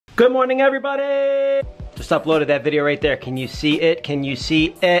Good morning, everybody! Just uploaded that video right there. Can you see it? Can you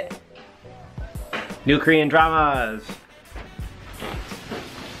see it? New Korean dramas.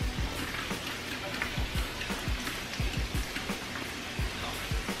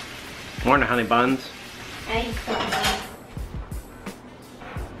 Morning, honey buns. Hey,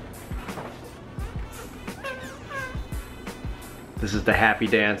 This is the happy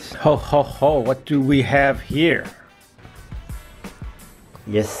dance. Ho ho ho, what do we have here?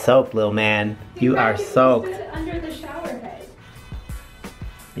 You're soaked, little man. You are soaked. Under the shower head.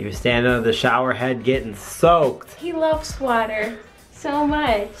 You were standing under the shower head getting soaked. He loves water so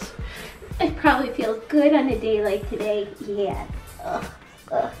much. It probably feels good on a day like today. Yeah.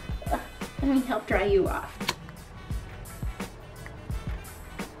 Let me help dry you off.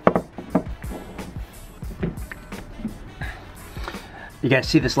 You guys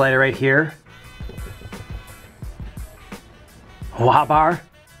see this lighter right here? Bar.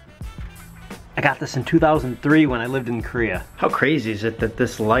 I got this in 2003 when I lived in Korea. How crazy is it that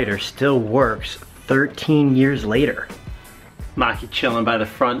this lighter still works 13 years later? Maki chilling by the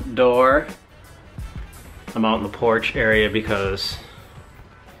front door. I'm out in the porch area because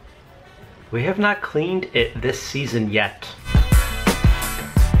we have not cleaned it this season yet.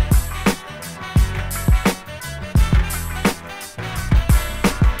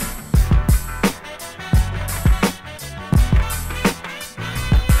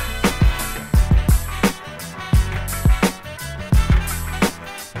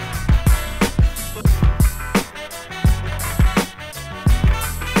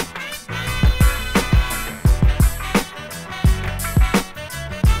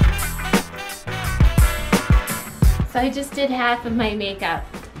 So I just did half of my makeup.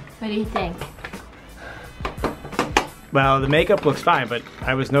 What do you think? Well, the makeup looks fine, but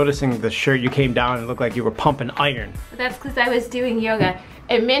I was noticing the shirt you came down and it looked like you were pumping iron. That's because I was doing yoga.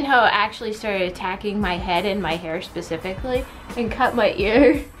 And Minho actually started attacking my head and my hair specifically and cut my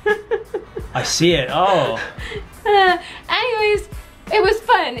ear. I see it, oh. Anyways, it was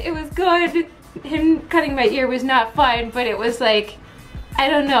fun. It was good. Him cutting my ear was not fun, but it was like, I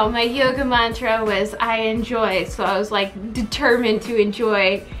don't know, my yoga mantra was I enjoy, so I was like determined to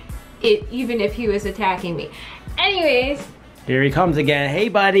enjoy it even if he was attacking me. Anyways. Here he comes again. Hey,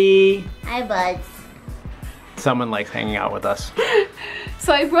 buddy. Hi, buds. Someone likes hanging out with us.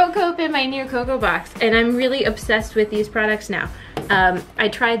 So I broke open my new Cocoa Box and I'm really obsessed with these products now. I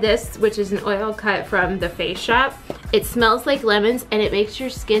tried this, which is an oil cut from the Face Shop. It smells like lemons and it makes your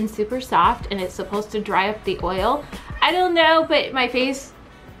skin super soft and it's supposed to dry up the oil. I don't know, but my face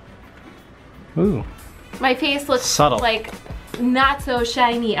looks subtle, like not so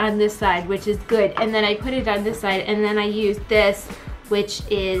shiny on this side, which is good. And then I put it on this side and then I used this, which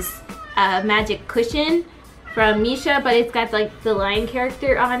is a magic cushion from Misha, but it's got like the lion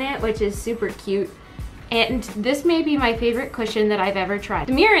character on it, which is super cute. And this may be my favorite cushion that I've ever tried.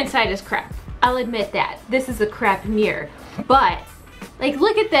 The mirror inside is crap. I'll admit that. This is a crap mirror. But, like,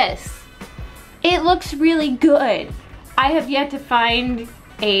 look at this. It looks really good. I have yet to find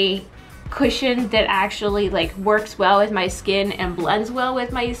a cushion that actually like works well with my skin and blends well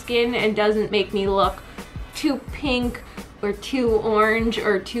with my skin and doesn't make me look too pink or too orange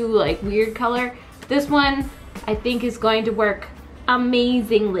or too like weird color. This one I think is going to work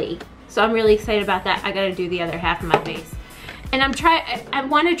amazingly. So I'm really excited about that. I gotta do the other half of my face. And I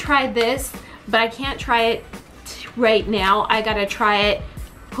wanna try this, but I can't try it right now. I gotta try it,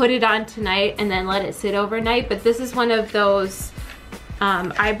 put it on tonight, and then let it sit overnight. But this is one of those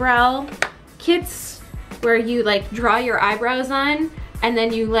eyebrow kits where you like draw your eyebrows on and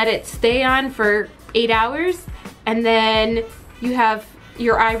then you let it stay on for 8 hours and then you have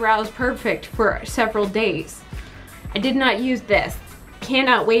your eyebrows perfect for several days. I did not use this.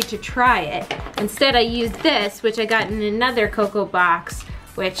 Cannot wait to try it. Instead I used this, which I got in another Cocoa Box,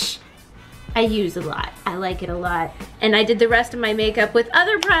 which I use a lot. I like it a lot. And I did the rest of my makeup with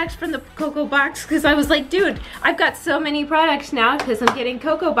other products from the Cocoa Box because I was like, dude, I've got so many products now because I'm getting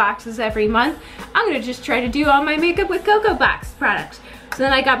Cocoa Boxes every month. I'm gonna just try to do all my makeup with Cocoa Box products. So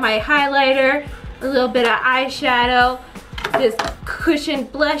then I got my highlighter, a little bit of eyeshadow, this cushion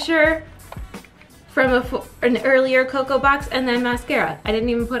blusher from an earlier Cocoa Box, and then mascara. I didn't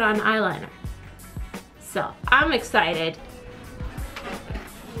even put on eyeliner. So I'm excited.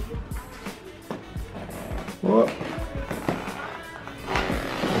 Whoa.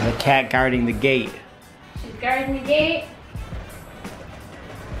 There's a cat guarding the gate. She's guarding the gate.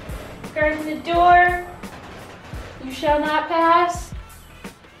 Guarding the door. You shall not pass.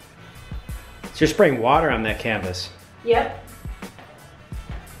 So you're spraying water on that canvas. Yep.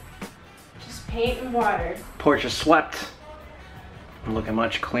 Just paint and water. Porch is swept. I'm looking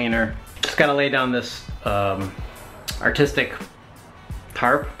much cleaner. Just gotta lay down this artistic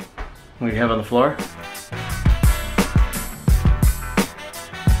tarp we have on the floor.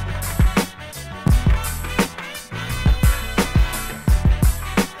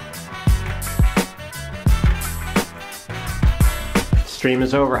 Stream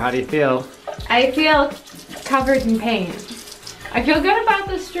is over. How do you feel? I feel covered in pain. I feel good about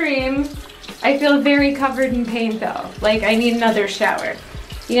the stream. I feel very covered in pain though. Like I need another shower.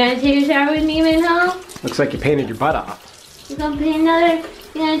 You gonna take a shower with me, Minho? Looks like you painted your butt off. You gonna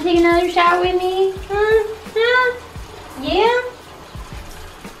take another shower with me? Huh? Huh? Yeah?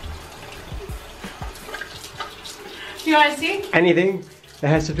 You wanna see? Anything that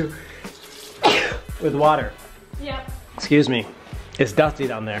has to do with water. Yep. Excuse me. It's dusty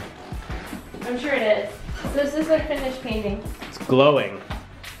down there. I'm sure it is. This is a finished painting. It's glowing.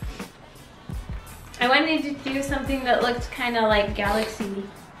 I wanted to do something that looked kind of like galaxy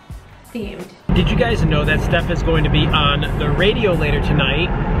themed. Did you guys know that Steph is going to be on the radio later tonight,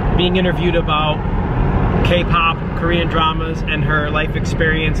 being interviewed about K-pop, Korean dramas, and her life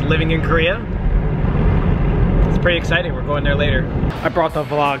experience living in Korea? It's pretty exciting. We're going there later. I brought the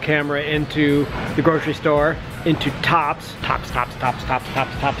vlog camera into the grocery store, into Tops. Tops.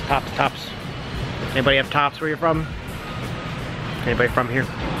 Anybody have Tops where you're from? Anybody from here?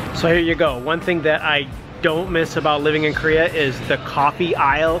 So here you go. One thing that I don't miss about living in Korea is the coffee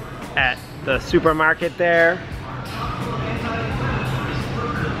aisle at the supermarket there.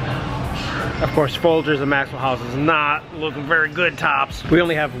 Of course, Folgers and Maxwell House is not looking very good, Tops. We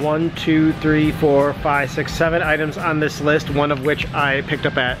only have 1, 2, 3, 4, 5, 6, 7 items on this list, one of which I picked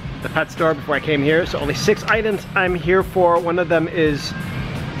up at the pet store before I came here. So only 6 items I'm here for. One of them is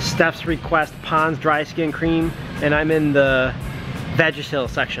Steph's request, Pond's Dry Skin Cream, and I'm in the Vagisil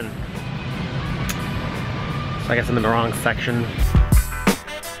section. So I guess I'm in the wrong section.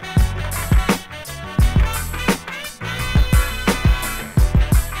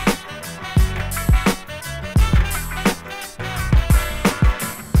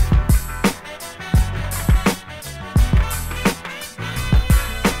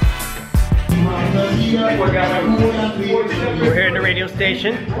 We're here in the radio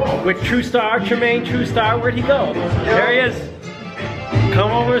station with True Star, Tremaine True Star. Where'd he go? There he is.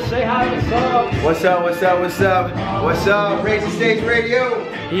 Come over, say hi, what's up? What's up, what's up, what's up? What's up, Raise the Stage Radio?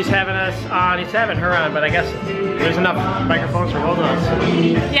 He's having us on, he's having her on, but I guess there's enough microphones for both of us.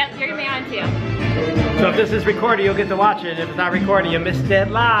 Yep, you're gonna be on too. So if this is recorded, you'll get to watch it. If it's not recorded, you missed it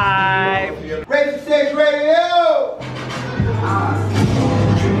live. Raise the Stage Radio!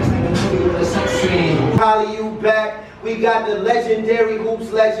 Hallyu Back. We got the legendary hoops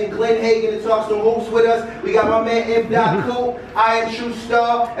legend Glenn Hagan to talk some hoops with us. We got my man M.Coop. I am True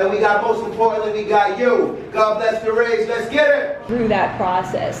Star, and we got, most importantly, we got you. God bless the Rays. Let's get it. Through that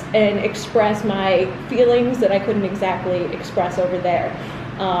process and express my feelings that I couldn't exactly express over there,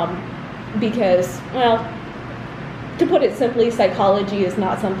 because, well, to put it simply, psychology is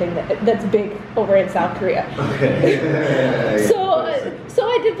not something that's big over in South Korea. Okay. So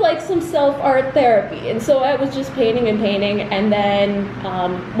I did like some self-art therapy, and so I was just painting and painting, and then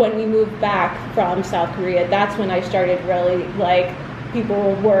when we moved back from South Korea, that's when I started really, like,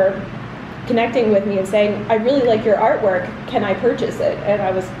 people were connecting with me and saying, I really like your artwork, can I purchase it? And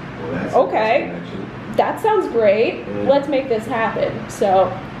I was, okay, that sounds great, let's make this happen. So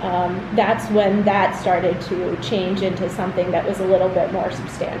that's when that started to change into something that was a little bit more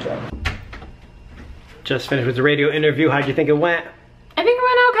substantial. Just finished with the radio interview. How'd you think it went? I think it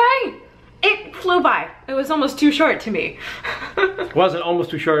went okay. It flew by. It was almost too short to me. It wasn't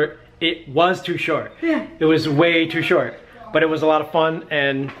almost too short. It was too short. Yeah. It was way too short. But it was a lot of fun,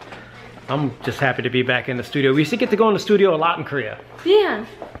 and I'm just happy to be back in the studio. We used to get to go in the studio a lot in Korea. Yeah.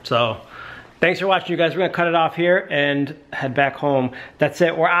 So, thanks for watching, you guys. We're gonna cut it off here and head back home. That's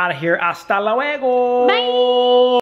it. We're out of here. Hasta luego. Bye.